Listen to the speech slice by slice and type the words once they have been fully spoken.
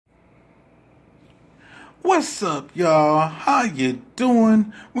What's up, y'all? How you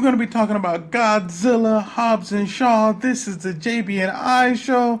doing? We're going to be talking about Godzilla, Hobbs and Shaw. This is the JB&I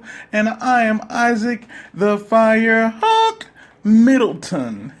Show, and I am Isaac, the Fire Hawk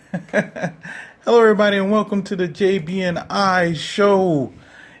Middleton. Hello, everybody, and welcome to the JB&I Show.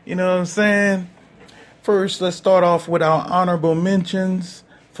 You know what I'm saying? First, let's start off with our honorable mentions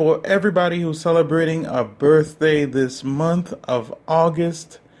for everybody who's celebrating a birthday this month of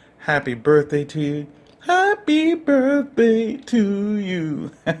August. Happy birthday to you. Happy birthday to you.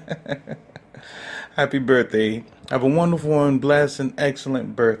 Happy birthday. Have a wonderful and blessed and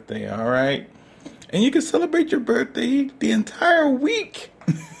excellent birthday, all right? And you can celebrate your birthday the entire week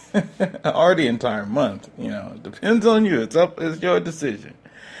or the entire month. You know, it depends on you. It's your decision.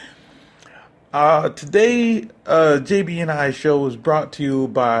 Today, JB&I Show is brought to you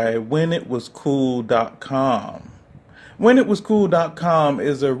by WhenItWasCool.com. WhenItWasCool.com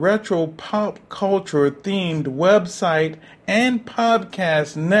is a retro pop culture themed website and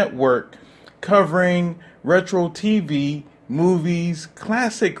podcast network covering retro TV, movies,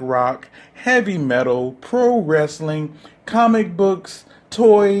 classic rock, heavy metal, pro wrestling, comic books,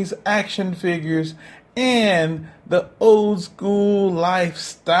 toys, action figures, and the old school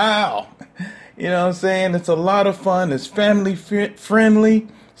lifestyle. You know what I'm saying? It's a lot of fun. It's family friendly.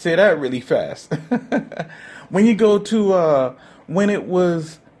 Say that really fast. When you go to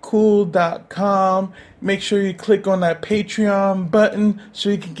WhenItWasCool.com, make sure you click on that Patreon button so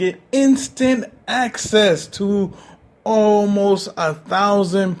you can get instant access to almost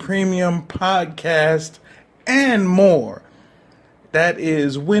 1,000 premium podcasts and more. That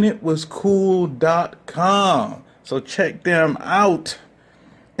is WhenItWasCool.com. So check them out.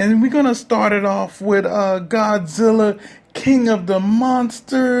 And we're going to start it off with Godzilla, King of the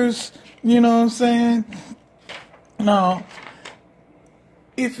Monsters. You know what I'm saying? Now,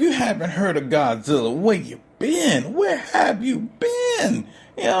 if you haven't heard of Godzilla, where you been? Where have you been?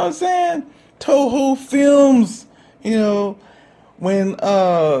 You know what I'm saying? Toho Films, you know, when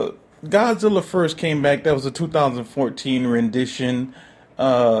Godzilla first came back, that was a 2014 rendition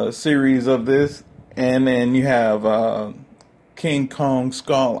series of this. And then you have King Kong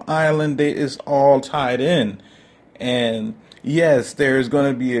Skull Island. It's all tied in. And yes, there's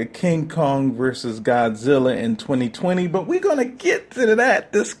going to be a King Kong versus Godzilla in 2020, but we're going to get to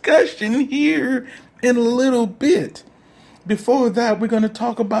that discussion here in a little bit. Before that, we're going to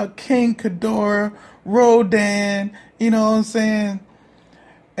talk about King Ghidorah, Rodan, you know what I'm saying?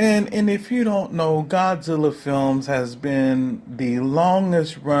 And if you don't know, Godzilla Films has been the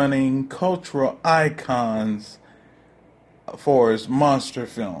longest running cultural icons for its monster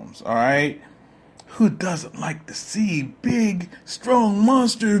films, all right? Who doesn't like to see big, strong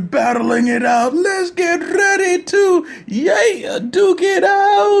monsters battling it out? Let's get ready to, duke it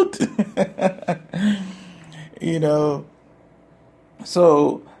out. You know,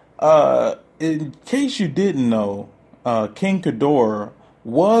 so in case you didn't know, King Ghidorah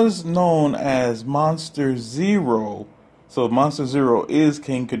was known as Monster Zero. So Monster Zero is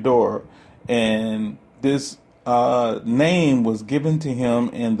King Ghidorah, and this name was given to him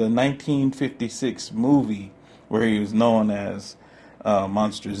in the 1956 movie where he was known as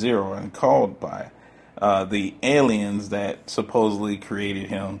Monster Zero and called by the aliens that supposedly created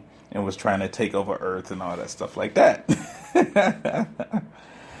him and was trying to take over Earth and all that stuff like that.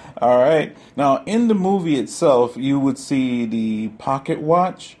 All right. Now, in the movie itself, you would see the pocket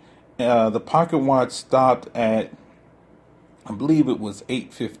watch. The pocket watch stopped at, I believe it was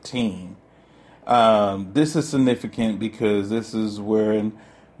 8:15. This is significant because this is where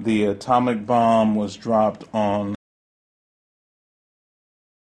the atomic bomb was dropped on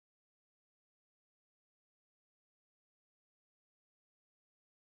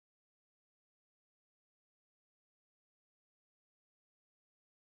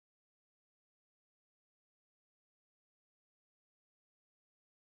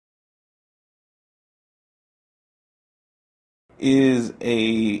is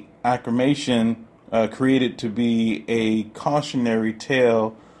a acclamation created to be a cautionary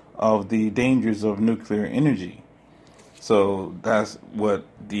tale of the dangers of nuclear energy. So that's what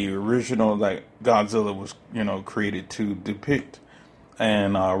the original, like, Godzilla was, created to depict.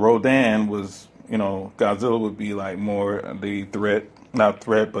 And Rodan was, Godzilla would be like more the threat, not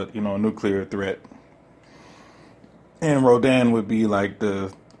threat, but, nuclear threat. And Rodan would be like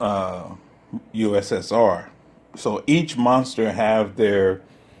the USSR. So each monster have their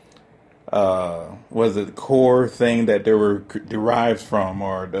was it the core thing that they were derived from,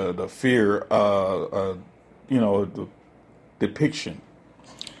 or the fear, the depiction.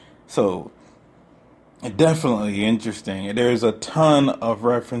 So Definitely interesting. There's a ton of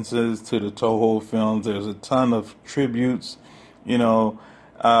references to the Toho films. There's a ton of tributes, you know,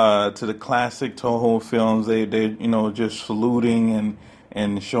 to the classic Toho films. They just saluting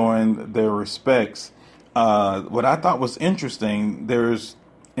and showing their respects. What I thought was interesting, there's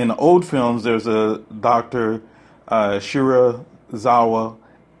in the old films, there's a Dr. Shirazawa,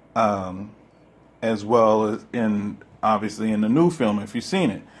 as well as obviously in the new film, if you've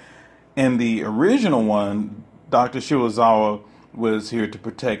seen it. In the original one, Dr. Shirazawa was here to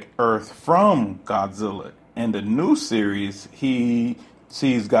protect Earth from Godzilla. In the new series, he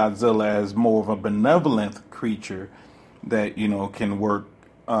sees Godzilla as more of a benevolent creature that, can work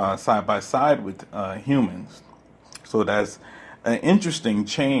side by side with humans. So that's an interesting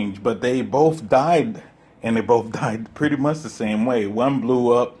change. But they both died, and they both died pretty much the same way. One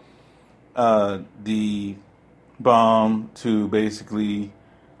blew up the bomb to basically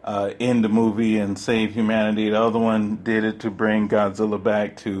end the movie and save humanity. The other one did it to bring Godzilla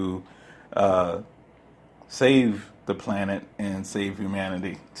back to save the planet and save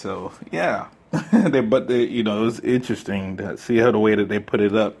humanity. So yeah, it was interesting to see how the way that they put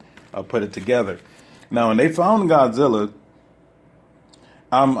it together. Now, when they found Godzilla,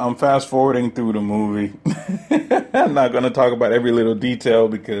 I'm fast forwarding through the movie. I'm not going to talk about every little detail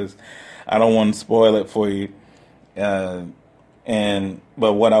because I don't want to spoil it for you.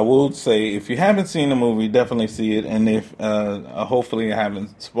 But what I will say, if you haven't seen the movie, definitely see it. And if hopefully I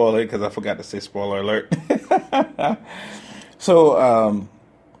haven't spoiled it because I forgot to say spoiler alert. So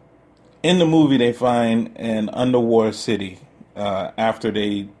in the movie, they find an underwater city after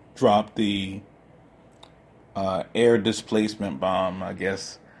they drop the air displacement bomb, I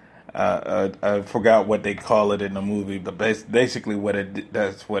guess. I forgot what they call it in the movie, but basically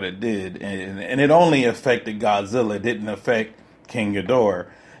that's what it did. And it only affected Godzilla. It didn't affect King Ghidorah.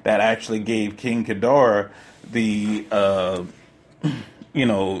 That actually gave King Ghidorah the,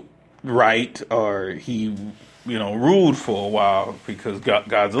 right, or he, ruled for a while because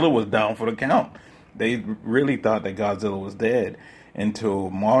Godzilla was down for the count. They really thought that Godzilla was dead until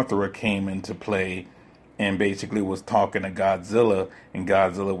Mothra came into play and basically was talking to Godzilla, and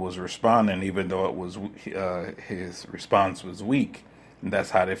Godzilla was responding, even though it was his response was weak. And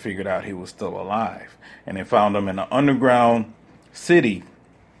that's how they figured out he was still alive. And they found him in an underground city.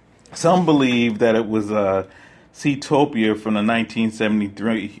 Some believe that it was Seatopia from the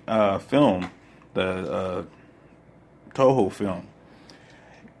 1973 film, the Toho film.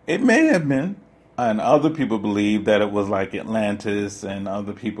 It may have been. And other people believe that it was like Atlantis, and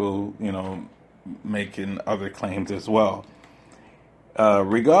other people, making other claims as well.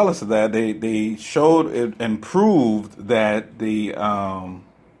 Regardless of that, they showed it and proved that the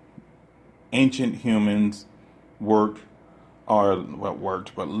ancient humans lived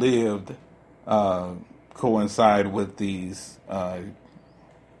coincide with these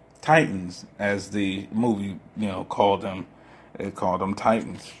Titans, as the movie called them. It called them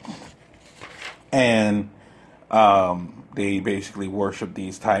Titans, and they basically worshiped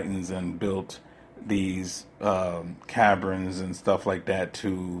these Titans and built these caverns and stuff like that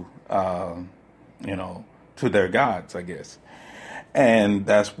to their gods, I guess. And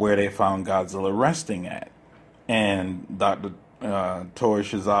that's where they found Godzilla resting at. And Dr. Toru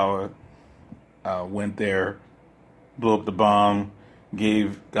Shizawa went there, blew up the bomb,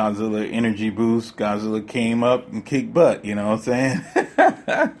 gave Godzilla an energy boost. Godzilla came up and kicked butt, you know what I'm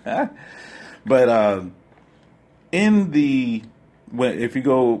saying? But if you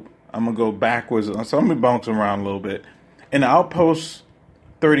go, I'm going to go backwards. So I'm going to bounce around a little bit. In Outpost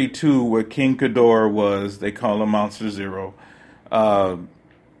 32, where King Ghidorah was, they call him Monster Zero,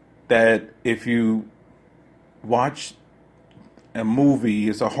 that if you watch a movie,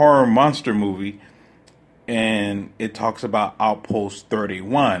 it's a horror monster movie, and it talks about Outpost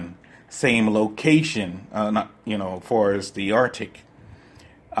 31, same location, for as the Arctic.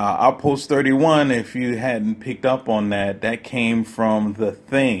 Outpost 31, if you hadn't picked up on that came from The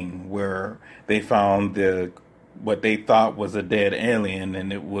Thing, where they found what they thought was a dead alien,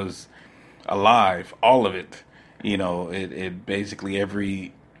 and it was alive, all of it. It basically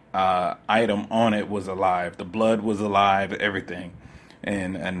every item on it was alive. The blood was alive, everything.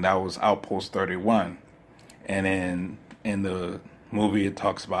 And that was Outpost 31. And then in the movie, it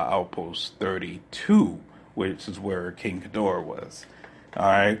talks about Outpost 32, which is where King Ghidorah was. All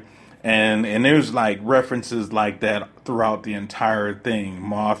right. And there's like references like that throughout the entire thing.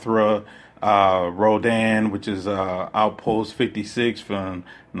 Mothra, Rodan, which is Outpost 56 from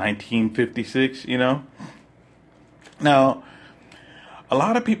 1956, Now, a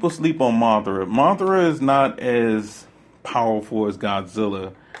lot of people sleep on Mothra. Mothra is not as powerful as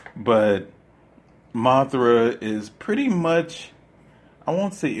Godzilla, but Mothra is pretty much, I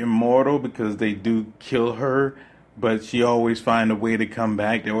won't say immortal because they do kill her, but she always find a way to come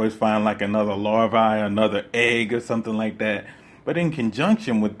back. They always find like another larvae, another egg or something like that. But in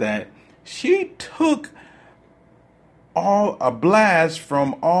conjunction with that, she took a blast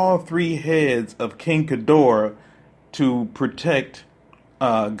from all three heads of King Ghidorah to protect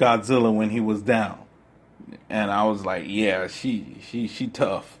Godzilla when he was down. And I was like, yeah, she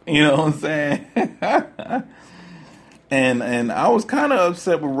tough. You know what I'm saying? and I was kind of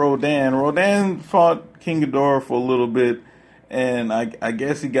upset with Rodan. Rodan fought King Ghidorah for a little bit, and I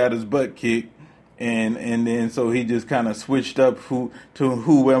guess he got his butt kicked. And then so he just kind of switched up to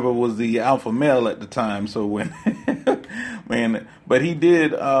whoever was the alpha male at the time. So but he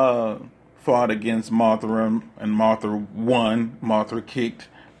did fought against Mothra, and Mothra won. Mothra kicked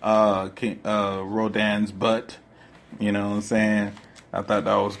Rodan's butt. You know what I'm saying? I thought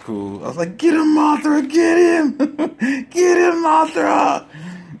that was cool. I was like, get him, Mothra, get him! Get him, Mothra!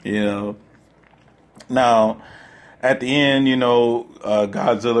 You know. Now, at the end,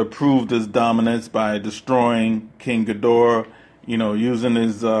 Godzilla proved his dominance by destroying King Ghidorah, using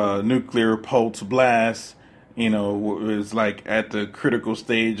his nuclear pulse blast. It was like at the critical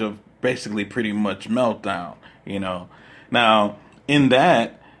stage of basically pretty much meltdown, Now, in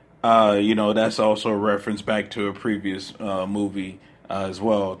that, that's also a reference back to a previous movie as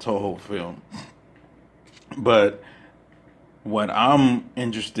well, Toho film. But what I'm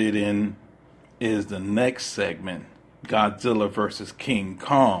interested in is the next segment, Godzilla versus King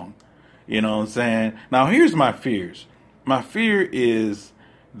Kong. You know what I'm saying? Now, here's my fears. My fear is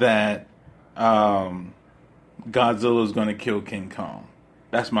that Godzilla is going to kill King Kong.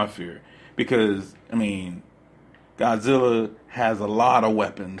 That's my fear. Because, Godzilla has a lot of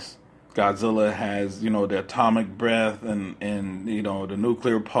weapons. Godzilla has, the atomic breath and the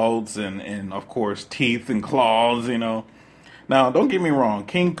nuclear pulse and of course, teeth and claws, Now, don't get me wrong.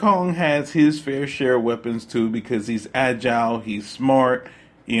 King Kong has his fair share of weapons, too, because he's agile, he's smart,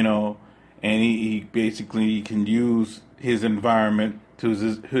 and he basically can use his environment to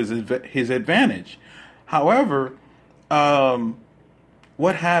his advantage. However,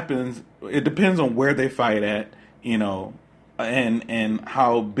 what happens, it depends on where they fight at, and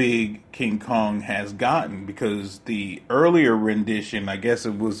how big King Kong has gotten, because the earlier rendition, I guess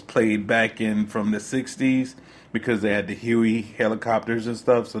it was played back in from the 60s, because they had the Huey helicopters and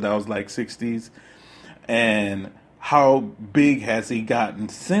stuff, so that was like 60s. And how big has he gotten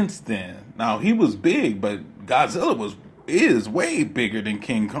since then? Now, he was big, but Godzilla is way bigger than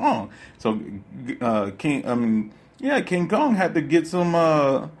King Kong. So King Kong had to get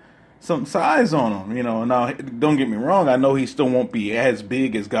some size on him, Now, don't get me wrong, I know he still won't be as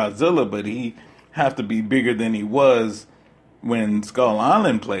big as Godzilla, but he have to be bigger than he was when Skull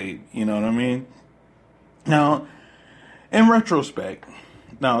Island played, you know what I mean? Now, in retrospect,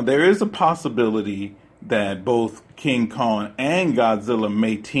 there is a possibility that both King Kong and Godzilla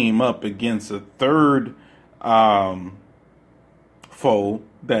may team up against a third foe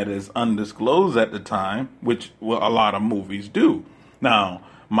that is undisclosed at the time, which a lot of movies do. Now,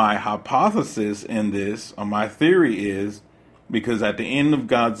 my hypothesis in this, or my theory is, because at the end of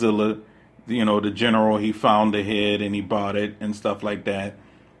Godzilla, the general, he found the head and he bought it and stuff like that,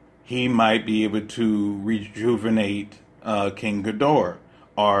 he might be able to rejuvenate King Ghidorah,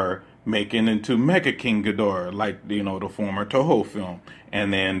 or make it into Mecha King Ghidorah, like, the former Toho film.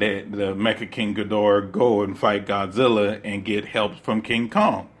 And then the Mecha King Ghidorah go and fight Godzilla and get help from King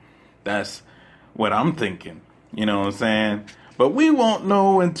Kong. That's what I'm thinking. You know what I'm saying? But we won't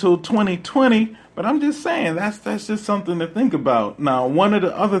know until 2020. But I'm just saying, that's just something to think about. Now, one of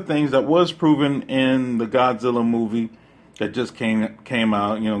the other things that was proven in the Godzilla movie that just came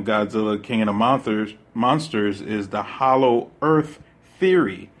out, Godzilla King of the Monsters, is the Hollow Earth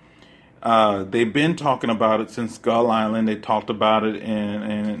theory. They've been talking about it since Skull Island. They talked about it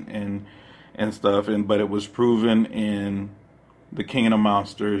and stuff, but it was proven in the King of the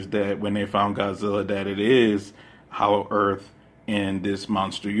Monsters that when they found Godzilla, that it is Hollow Earth in this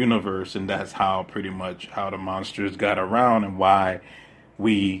monster universe, and that's pretty much how the monsters got around, and why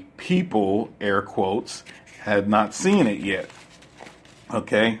we people, air quotes, had not seen it yet.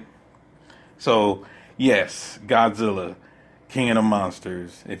 Okay? So, yes, Godzilla, King of the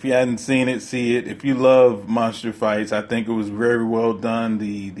Monsters. If you hadn't seen it, see it. If you love monster fights, I think it was very well done.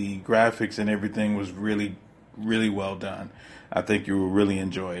 The graphics and everything was really, really well done. I think you will really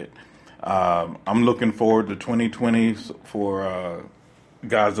enjoy it. I'm looking forward to 2020 for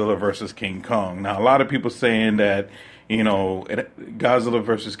Godzilla versus King Kong. Now, a lot of people saying that, Godzilla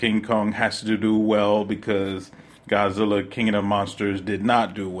versus King Kong has to do well because Godzilla King of the Monsters did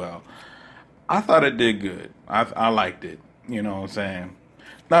not do well. I thought it did good. I liked it. You know what I'm saying?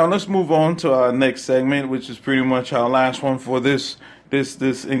 Now let's move on to our next segment, which is pretty much our last one for this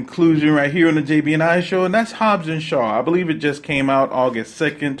inclusion right here on the JB&I show, and that's Hobbs and Shaw. I believe it just came out August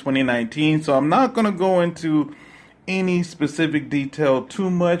 2nd, 2019, so I'm not going to go into any specific detail too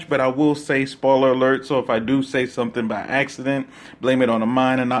much, but I will say spoiler alert, so if I do say something by accident, blame it on the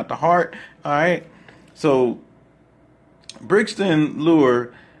mind and not the heart. All right? So, Brixton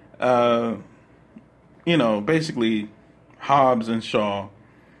Lure, basically Hobbs and Shaw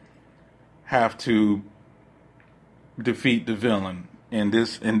have to defeat the villain. In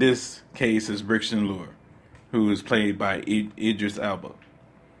this case is Brixton Lure, who is played by Idris Elba.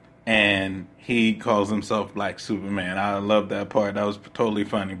 And he calls himself Black Superman. I love that part. That was totally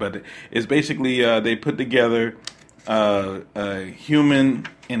funny. But it's basically they put together a human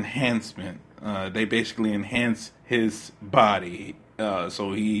enhancement. They basically enhance his body.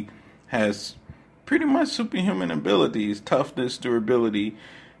 So he has pretty much superhuman abilities, toughness, durability,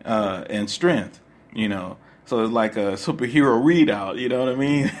 and strength, So it's like a superhero readout, you know what I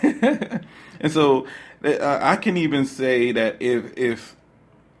mean? And so I can even say that if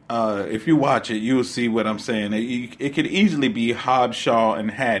you watch it, you'll see what I'm saying. It could easily be Hobbs, Shaw,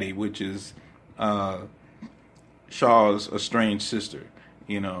 and Hattie, which is Shaw's estranged sister,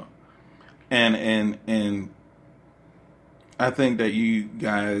 And I think that you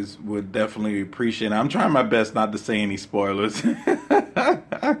guys would definitely appreciate it. I'm trying my best not to say any spoilers.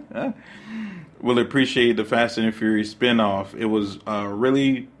 Will appreciate the Fast and Furious spinoff. It was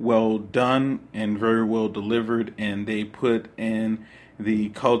really well done and very well delivered, and they put in the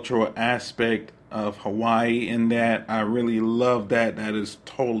cultural aspect of Hawaii in that. I really love that. That is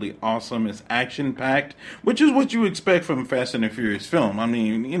totally awesome. It's action-packed, which is what you expect from a Fast and Furious film. I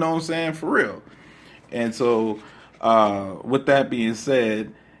mean, you know what I'm saying? For real. And so, with that being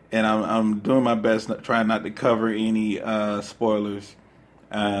said, and I'm doing my best, trying not to cover any spoilers,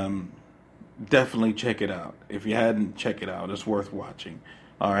 definitely check it out. If you hadn't, check it out. It's worth watching.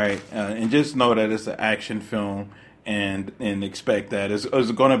 All right, and just know that it's an action film, and expect that it's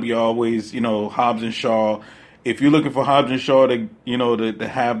going to be always, Hobbs and Shaw. If you're looking for Hobbs and Shaw to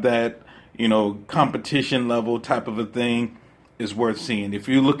have that, competition level type of a thing, is worth seeing. If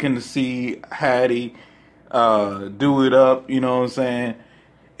you're looking to see Hattie do it up, you know what I'm saying,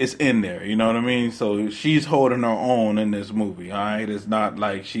 it's in there, you know what I mean? So she's holding her own in this movie, all right? It's not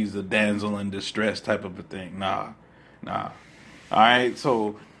like she's a damsel in distress type of a thing. Nah. All right,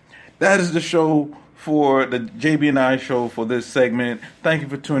 so that is the show for the JB&I show for this segment. Thank you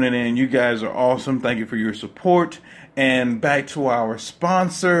for tuning in. You guys are awesome. Thank you for your support. And back to our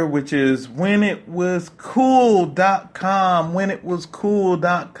sponsor, which is whenitwascool.com.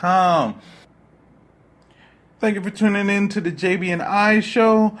 Whenitwascool.com. Thank you for tuning in to the JB&I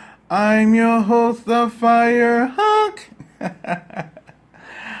show. I'm your host, the Fire Hunk.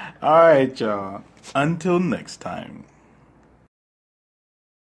 All right, y'all. Until next time.